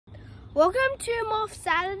Welcome to Moth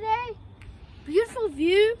Saturday. Beautiful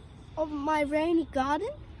view of my rainy garden.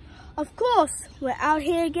 Of course, we're out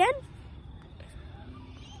here again.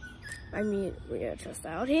 I mean, we are just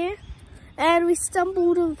out here. And we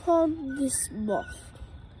stumbled upon this moth.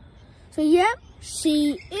 So yeah,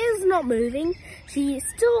 she is not moving. She is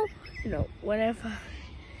still, whatever.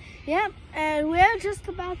 Yeah, and we're just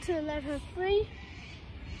about to let her free.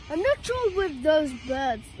 I'm not sure with those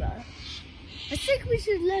birds though. I think we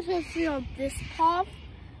should let her free on this path.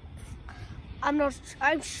 I'm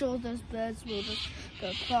sure those birds will just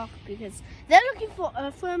go park because they're looking for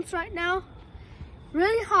earthworms right now.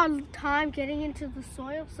 Really hard time getting into the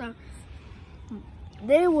soil, so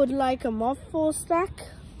they would like a moth for a snack.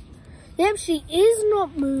 Yep, she is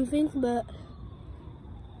not moving, but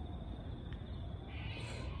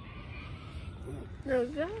there we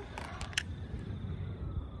go.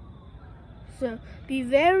 So be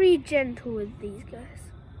very gentle with these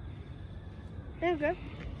guys. There we go.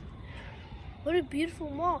 What a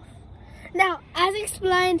beautiful moth. Now, as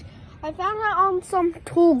explained, I found her on some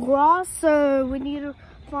tall grass, so we need to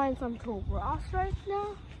find some tall grass right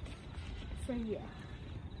now. So yeah.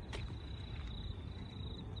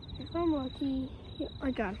 If I'm lucky, yeah,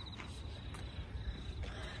 I got it.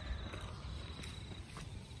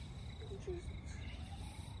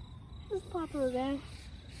 Just pop her there.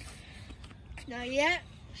 Not yet.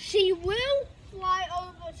 She will fly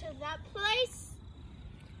over to that place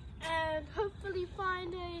and hopefully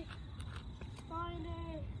find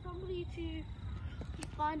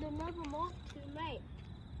another moth to mate.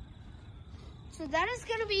 So that is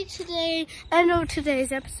going to be end of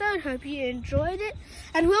today's episode. Hope you enjoyed it,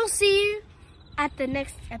 and we'll see you at the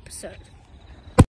next episode.